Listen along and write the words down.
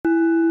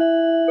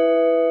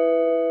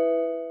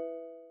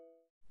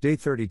Day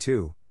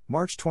 32,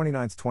 March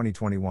 29,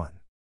 2021.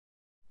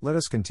 Let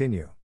us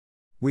continue.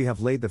 We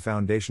have laid the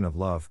foundation of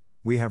love,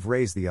 we have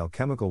raised the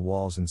alchemical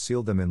walls and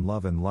sealed them in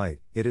love and light.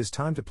 It is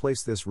time to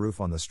place this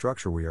roof on the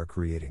structure we are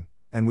creating,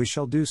 and we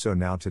shall do so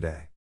now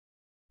today.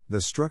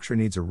 The structure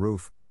needs a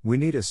roof, we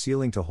need a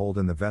ceiling to hold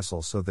in the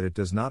vessel so that it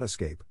does not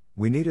escape,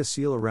 we need a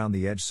seal around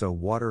the edge so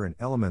water and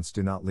elements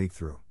do not leak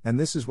through, and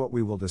this is what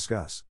we will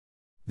discuss.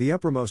 The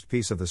uppermost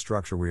piece of the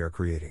structure we are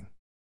creating.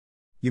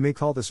 You may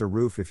call this a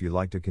roof if you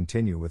like to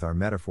continue with our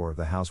metaphor of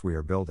the house we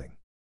are building.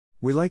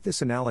 We like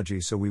this analogy,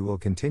 so we will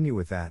continue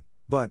with that,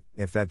 but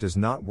if that does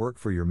not work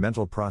for your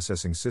mental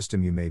processing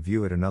system, you may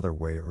view it another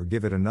way or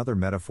give it another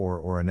metaphor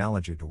or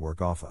analogy to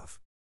work off of.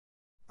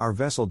 Our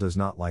vessel does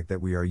not like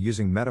that we are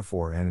using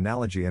metaphor and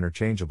analogy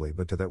interchangeably,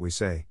 but to that we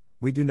say,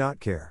 we do not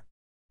care.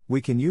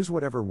 We can use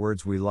whatever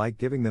words we like,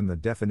 giving them the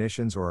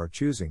definitions or our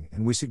choosing,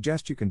 and we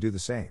suggest you can do the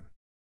same.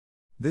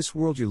 This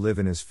world you live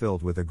in is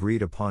filled with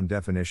agreed upon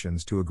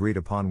definitions to agreed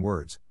upon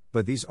words,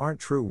 but these aren't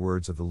true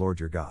words of the Lord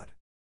your God.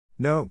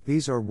 No,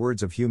 these are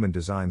words of human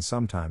design,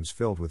 sometimes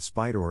filled with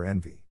spite or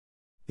envy.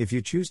 If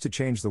you choose to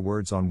change the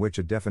words on which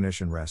a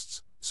definition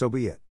rests, so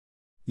be it.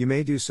 You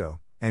may do so,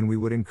 and we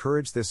would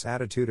encourage this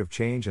attitude of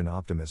change and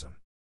optimism.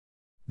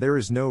 There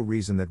is no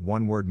reason that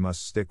one word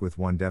must stick with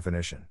one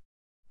definition.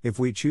 If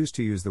we choose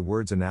to use the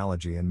words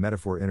analogy and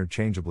metaphor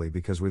interchangeably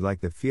because we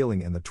like the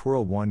feeling and the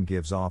twirl one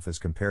gives off as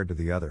compared to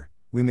the other,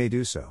 we may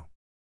do so.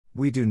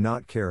 We do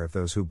not care if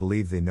those who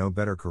believe they know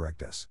better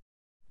correct us.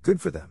 Good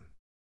for them.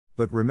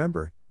 But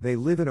remember, they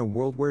live in a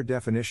world where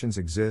definitions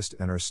exist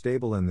and are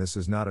stable, and this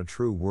is not a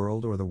true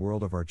world or the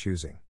world of our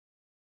choosing.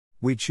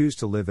 We choose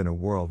to live in a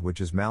world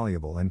which is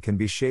malleable and can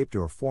be shaped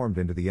or formed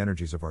into the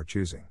energies of our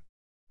choosing.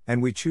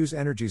 And we choose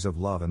energies of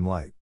love and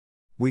light.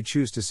 We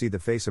choose to see the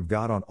face of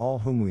God on all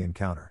whom we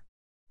encounter.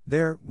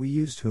 There, we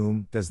used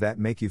whom. Does that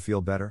make you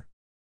feel better?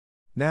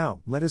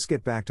 Now, let us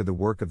get back to the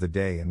work of the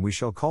day, and we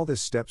shall call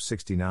this step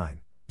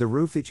 69. The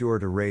roof that you are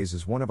to raise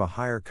is one of a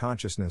higher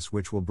consciousness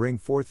which will bring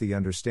forth the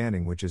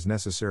understanding which is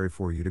necessary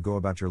for you to go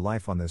about your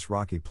life on this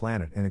rocky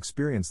planet and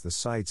experience the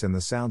sights and the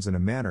sounds in a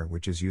manner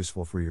which is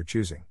useful for your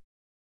choosing.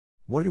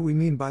 What do we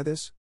mean by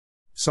this?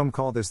 Some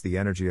call this the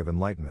energy of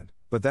enlightenment,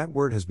 but that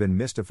word has been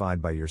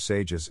mystified by your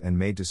sages and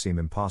made to seem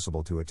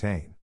impossible to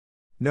attain.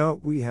 No,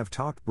 we have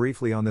talked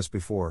briefly on this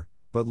before,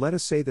 but let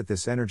us say that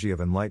this energy of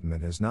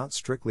enlightenment is not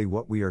strictly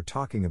what we are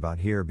talking about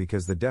here,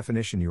 because the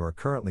definition you are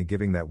currently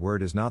giving that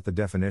word is not the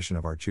definition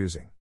of our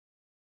choosing.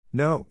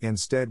 No,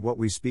 instead what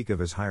we speak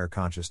of is higher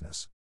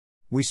consciousness.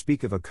 We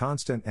speak of a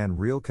constant and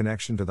real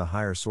connection to the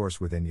higher source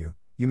within you.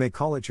 You may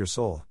call it your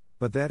soul,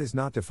 but that is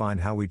not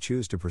defined how we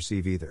choose to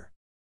perceive either.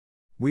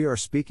 We are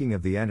speaking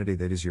of the entity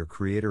that is your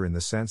creator in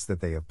the sense that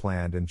they have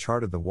planned and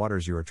charted the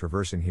waters you are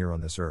traversing here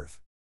on this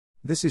earth.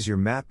 This is your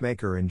map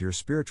maker and your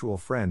spiritual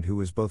friend who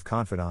is both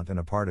confidant and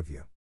a part of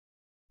you.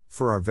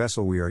 For our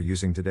vessel we are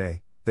using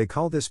today, they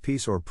call this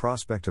piece or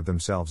prospect of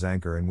themselves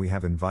Anchor, and we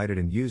have invited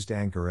and used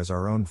Anchor as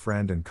our own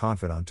friend and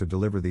confidant to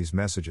deliver these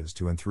messages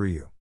to and through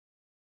you.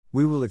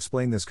 We will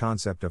explain this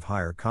concept of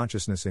higher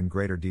consciousness in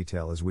greater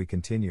detail as we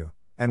continue,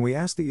 and we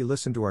ask that you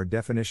listen to our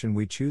definition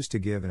we choose to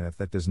give, and if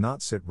that does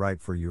not sit right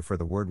for you for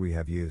the word we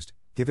have used,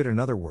 give it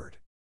another word.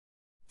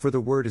 For the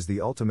word is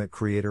the ultimate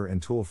creator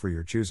and tool for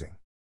your choosing.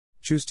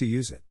 Choose to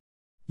use it.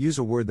 Use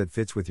a word that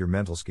fits with your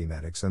mental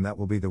schematics, and that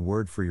will be the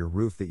word for your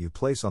roof that you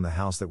place on the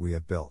house that we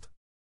have built.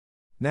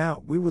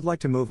 Now, we would like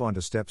to move on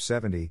to step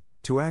 70.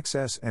 To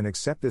access and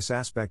accept this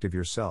aspect of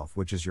yourself,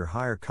 which is your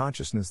higher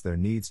consciousness, there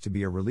needs to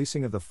be a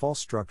releasing of the false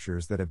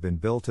structures that have been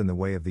built in the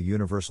way of the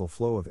universal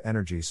flow of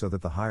energy so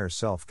that the higher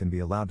self can be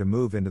allowed to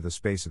move into the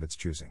space of its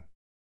choosing.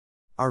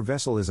 Our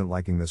vessel isn't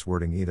liking this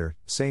wording either,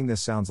 saying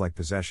this sounds like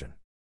possession.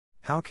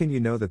 How can you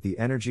know that the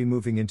energy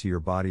moving into your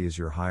body is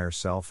your higher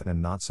self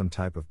and not some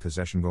type of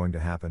possession going to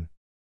happen?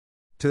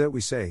 To that we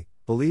say,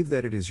 believe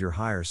that it is your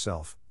higher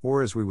self,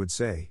 or as we would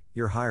say,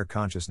 your higher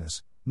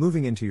consciousness,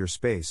 moving into your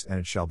space, and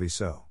it shall be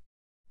so.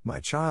 My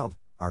child,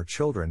 our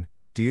children,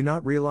 do you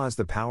not realize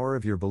the power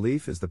of your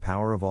belief is the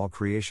power of all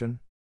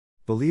creation?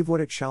 Believe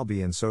what it shall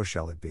be, and so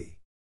shall it be.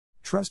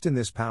 Trust in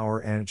this power,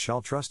 and it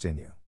shall trust in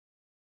you.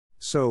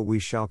 So we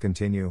shall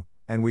continue.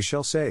 And we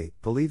shall say,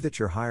 believe that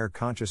your higher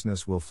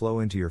consciousness will flow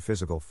into your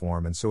physical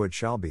form, and so it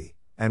shall be,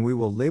 and we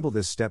will label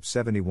this step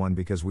 71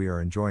 because we are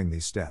enjoying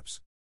these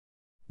steps.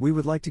 We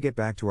would like to get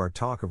back to our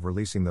talk of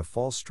releasing the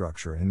false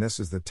structure, and this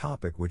is the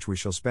topic which we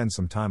shall spend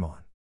some time on.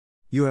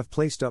 You have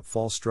placed up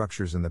false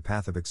structures in the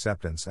path of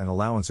acceptance and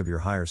allowance of your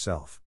higher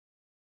self.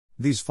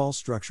 These false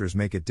structures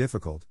make it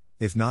difficult,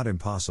 if not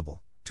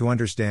impossible, to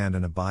understand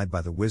and abide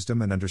by the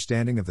wisdom and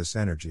understanding of this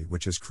energy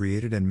which has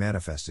created and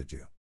manifested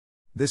you.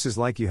 This is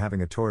like you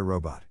having a toy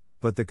robot,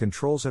 but the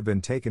controls have been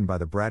taken by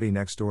the bratty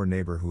next door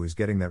neighbor who is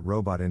getting that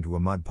robot into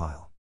a mud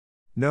pile.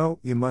 No,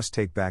 you must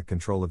take back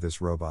control of this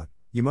robot.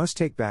 You must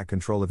take back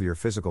control of your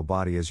physical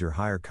body as your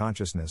higher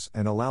consciousness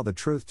and allow the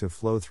truth to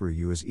flow through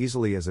you as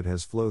easily as it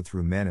has flowed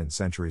through men in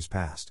centuries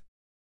past.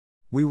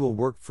 We will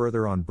work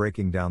further on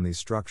breaking down these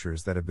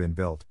structures that have been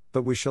built,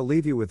 but we shall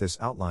leave you with this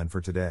outline for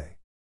today.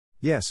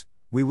 Yes,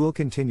 We will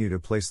continue to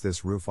place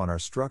this roof on our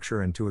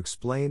structure and to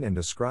explain and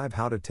describe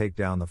how to take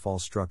down the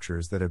false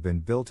structures that have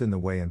been built in the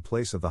way and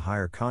place of the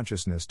higher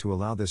consciousness to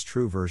allow this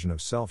true version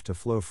of self to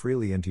flow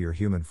freely into your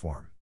human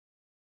form.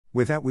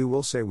 With that, we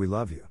will say we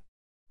love you.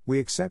 We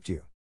accept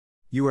you.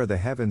 You are the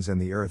heavens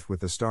and the earth with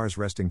the stars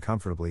resting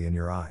comfortably in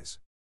your eyes.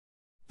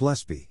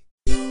 Blessed be.